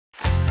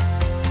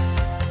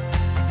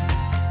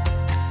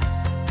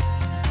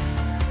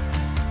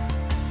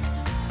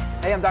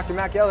Hey, I'm Dr.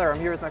 Matt Geller. I'm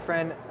here with my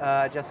friend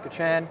Jessica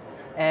Chan.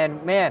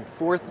 And man,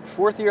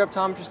 fourth year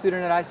optometry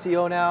student at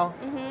ICO now.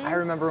 I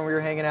remember when we were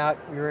hanging out,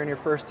 you were in your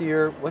first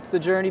year. What's the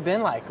journey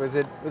been like? Was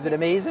it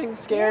amazing,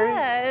 scary?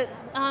 Yeah,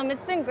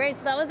 it's been great.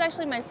 So that was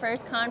actually my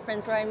first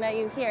conference where I met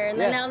you here. And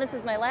then now this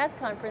is my last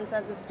conference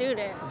as a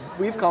student.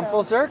 We've come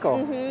full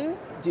circle.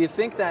 Do you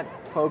think that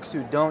folks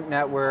who don't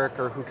network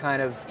or who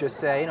kind of just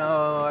say,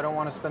 I don't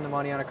want to spend the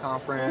money on a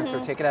conference or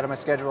take it out of my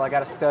schedule, I got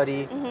to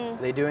study, are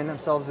they doing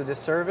themselves a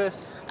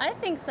disservice? I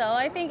think so.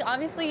 I think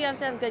obviously you have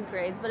to have good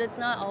grades, but it's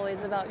not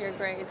always about your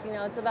grades. You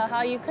know, it's about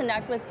how you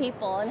connect with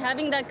people, and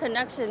having that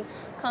connection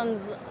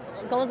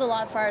goes a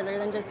lot farther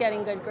than just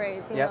getting good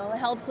grades. You know, it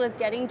helps with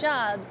getting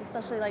jobs,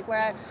 especially like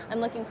where I'm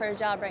looking for a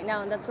job right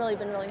now, and that's really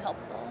been really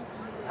helpful.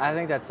 I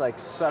think that's like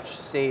such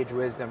sage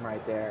wisdom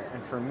right there.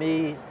 And for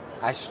me,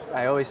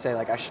 I always say,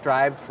 like, I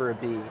strived for a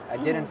B. I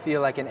didn't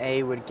feel like an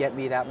A would get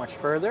me that much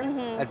further.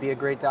 I'd be a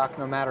great doc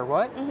no matter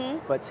what.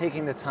 But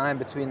taking the time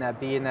between that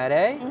B and that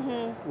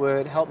A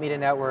would help me to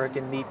network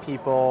and meet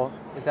people.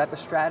 Is that the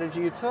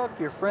strategy you took,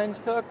 your friends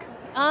took?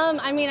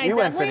 I mean, I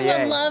definitely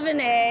would love an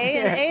A.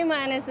 An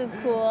A- is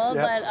cool,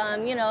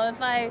 but you know,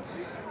 if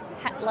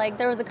like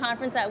there was a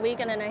conference that week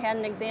and then I had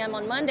an exam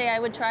on Monday, I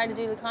would try to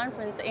do the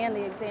conference and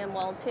the exam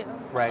well too.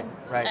 So right.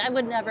 I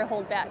would never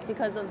hold back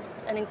because of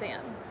an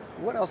exam.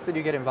 What else did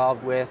you get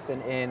involved with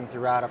and in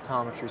throughout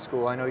optometry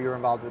school? I know you were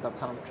involved with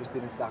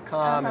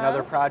optometrystudents.com and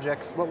other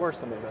projects. What were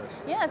some of those?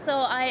 Yeah, so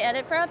I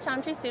edit for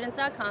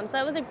optometrystudents.com, so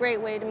that was a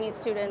great way to meet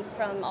students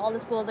from all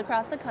the schools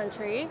across the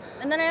country.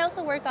 And then I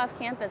also work off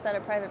campus at a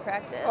private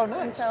practice. Oh,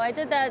 nice. And so I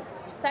did that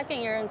second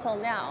year until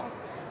now.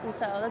 And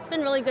so that's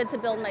been really good to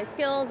build my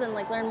skills and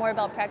like learn more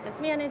about practice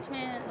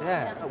management.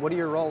 Yeah. What are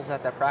your roles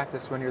at that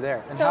practice when you're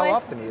there? And how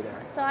often are you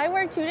there? So I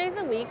work 2 days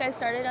a week. I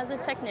started as a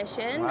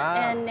technician,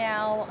 and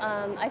now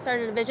I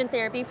started a vision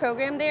therapy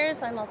program there,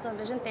 so I'm also a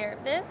vision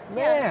therapist.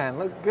 Man,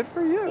 look, good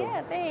for you.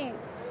 Yeah, thanks.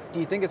 Do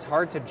you think it's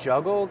hard to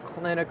juggle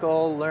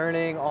clinical,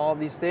 learning, all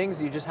these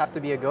things? You just have to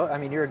be I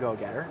mean, you're a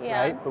go-getter,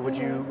 right? But would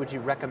you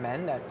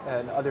recommend that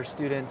other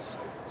students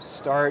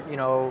start,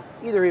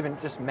 either even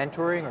just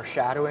mentoring or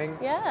shadowing?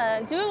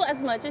 Yeah, do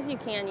as much as you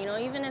can,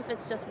 even if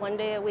it's just 1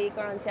 day a week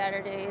or on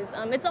Saturdays.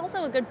 It's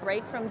also a good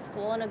break from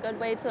school and a good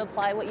way to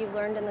apply what you've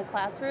learned in the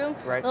classroom.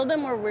 Right. A little bit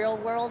more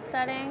real-world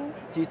setting.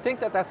 Do you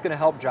think that that's going to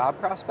help job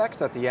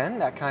prospects at the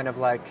end, that kind of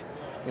like,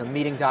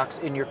 meeting docs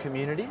in your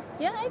community?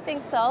 Yeah, I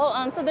think so.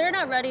 So they're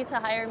not ready to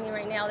hire me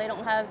right now.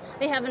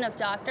 They have enough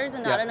doctors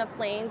and not enough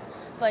lanes,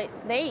 but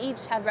they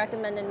each have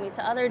recommended me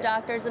to other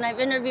doctors, and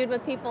I've interviewed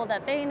with people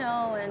that they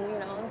know, and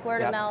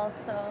word of mouth.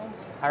 So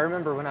I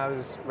remember when I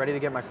was ready to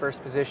get my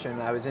first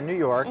position, I was in New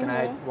York and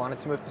I wanted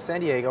to move to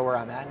San Diego, where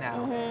I'm at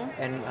now.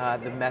 And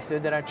the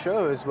method that I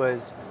chose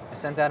was I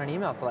sent out an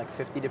email to like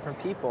 50 different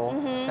people,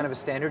 kind of a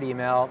standard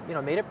email,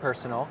 made it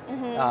personal,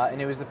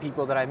 and it was the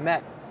people that I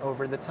met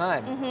over the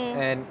time,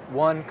 and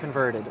one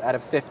converted out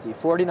of 50.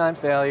 49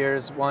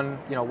 failures, one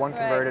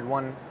converted,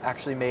 one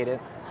actually made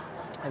it.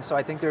 And so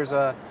I think there's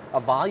a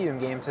volume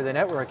game to the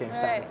networking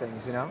side of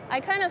things, I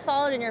kind of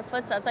followed in your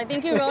footsteps. I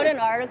think you wrote an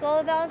article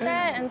about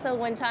that, and so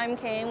when time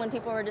came, when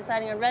people were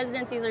deciding on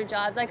residencies or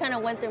jobs, I kind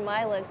of went through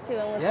my list too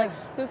and was like,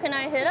 who can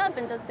I hit up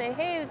and just say,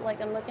 hey,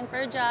 like, I'm looking for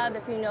a job.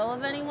 If you know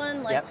of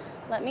anyone, like,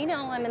 let me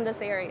know. I'm in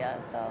this area.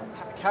 So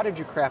how did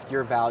you craft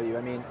your value?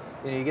 I mean,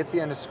 you get to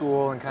the end of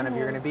school and kind of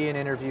you're going to be in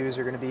interviews,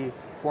 you're going to be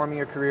forming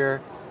your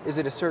career. Is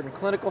it a certain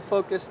clinical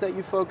focus that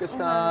you focused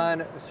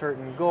on, a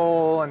certain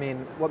goal? I mean,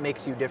 what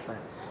makes you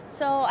different?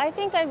 So I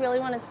think I really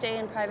want to stay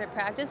in private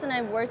practice, and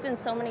I've worked in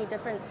so many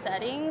different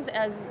settings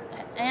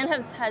and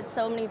have had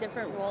so many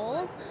different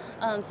roles.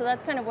 So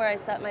that's kind of where I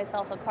set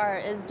myself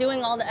apart, is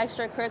doing all the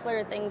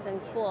extracurricular things in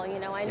school.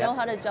 I know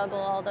how to juggle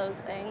all those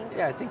things.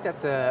 Yeah, I think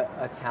that's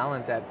a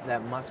talent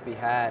that must be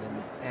had,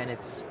 and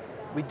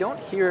we don't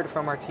hear it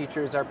from our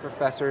teachers, our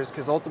professors,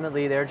 because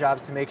ultimately their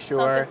job's to make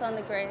sure. Focus on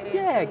the grades.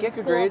 Yeah, get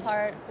good grades.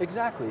 Part.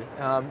 Exactly.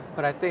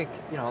 But I think,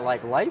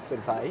 like life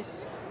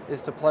advice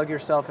is to plug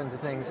yourself into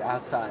things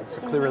outside.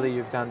 So clearly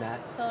you've done that.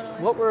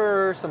 Totally. What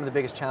were some of the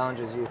biggest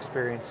challenges you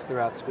experienced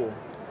throughout school?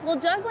 Well,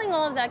 juggling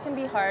all of that can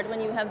be hard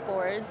when you have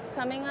boards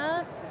coming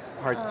up.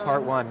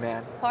 Part one,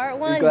 man. Part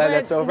one, you glad but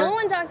that's over? No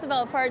one talks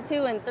about part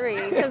 2 and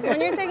 3, because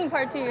when you're taking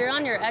part 2, you're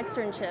on your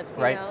externships,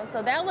 you know.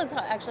 So that was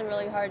actually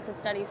really hard to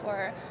study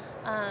for,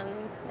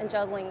 and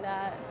juggling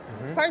that.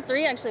 Part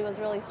 3 actually was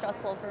really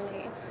stressful for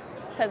me,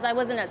 because I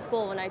wasn't at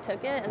school when I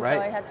took it, and so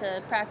I had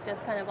to practice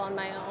kind of on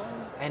my own.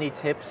 Any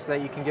tips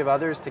that you can give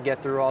others to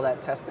get through all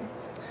that testing?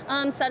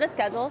 Set a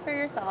schedule for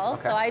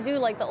yourself. So I do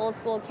like the old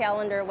school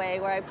calendar way,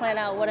 where I plan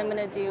out what I'm going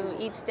to do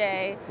each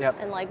day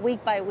and like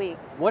week by week.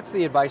 What's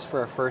the advice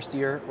for a first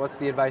year? What's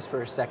the advice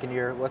for a second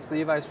year? What's the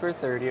advice for a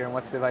third year? And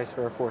what's the advice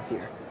for a fourth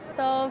year?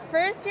 So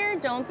first year,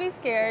 don't be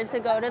scared to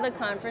go to the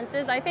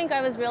conferences. I think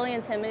I was really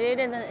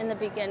intimidated in the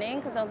beginning,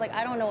 because I was like,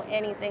 I don't know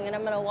anything, and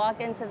I'm going to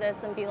walk into this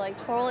and be like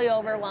totally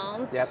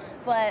overwhelmed.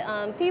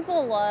 But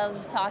people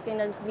love talking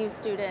to new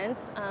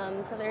students,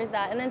 so there's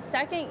that. And then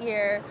second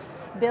year,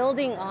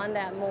 building on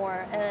that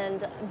more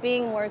and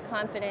being more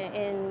confident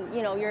in,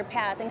 you know, your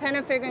path and kind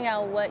of figuring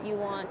out what you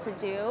want to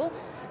do.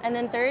 And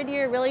then third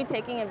year, really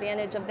taking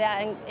advantage of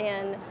that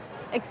and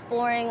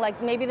exploring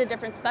like maybe the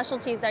different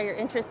specialties that you're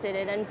interested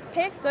in, and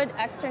pick good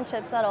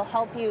externships that'll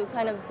help you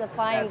kind of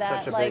define That's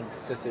that. such a like,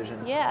 big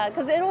decision. Yeah,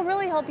 because it'll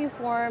really help you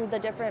form the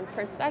different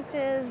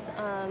perspectives,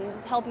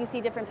 help you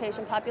see different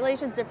patient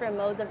populations, different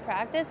modes of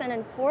practice. And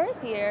in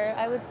fourth year,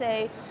 I would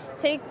say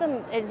take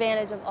the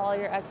advantage of all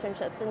your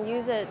externships and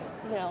use it,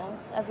 you know,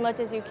 as much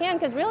as you can,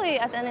 because really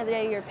at the end of the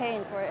day, you're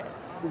paying for it.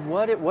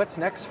 What's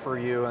next for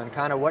you, and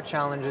kind of what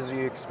challenges are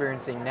you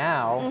experiencing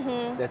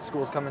now that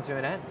school's coming to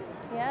an end?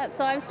 Yeah,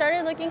 so I've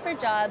started looking for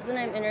jobs and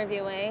I'm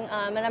interviewing,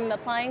 and I'm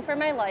applying for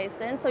my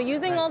license. So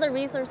using all the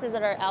resources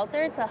that are out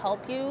there to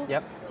help you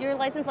do your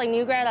license, like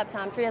New Grad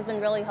Optometry has been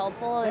really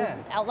helpful in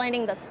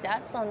outlining the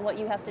steps on what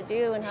you have to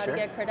do and how to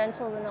get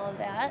credentials and all of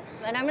that.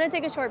 And I'm going to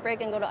take a short break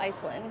and go to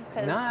Iceland,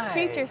 because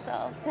treat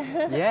yourself.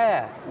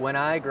 Yeah, when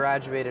I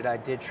graduated, I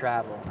did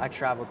travel. I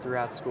traveled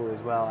throughout school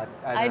as well.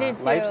 I did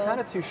too. Life's kind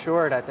of too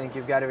short. I think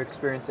you've got to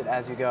experience it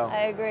as you go.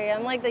 I agree.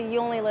 I'm like the you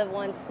only live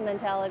once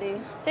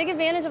mentality. Take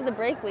advantage of the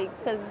break weeks,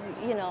 because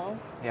you know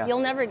you'll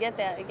never get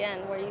that again,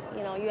 where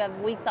you have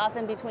weeks off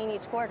in between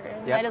each quarter.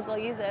 Might as well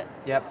use it.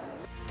 Yep.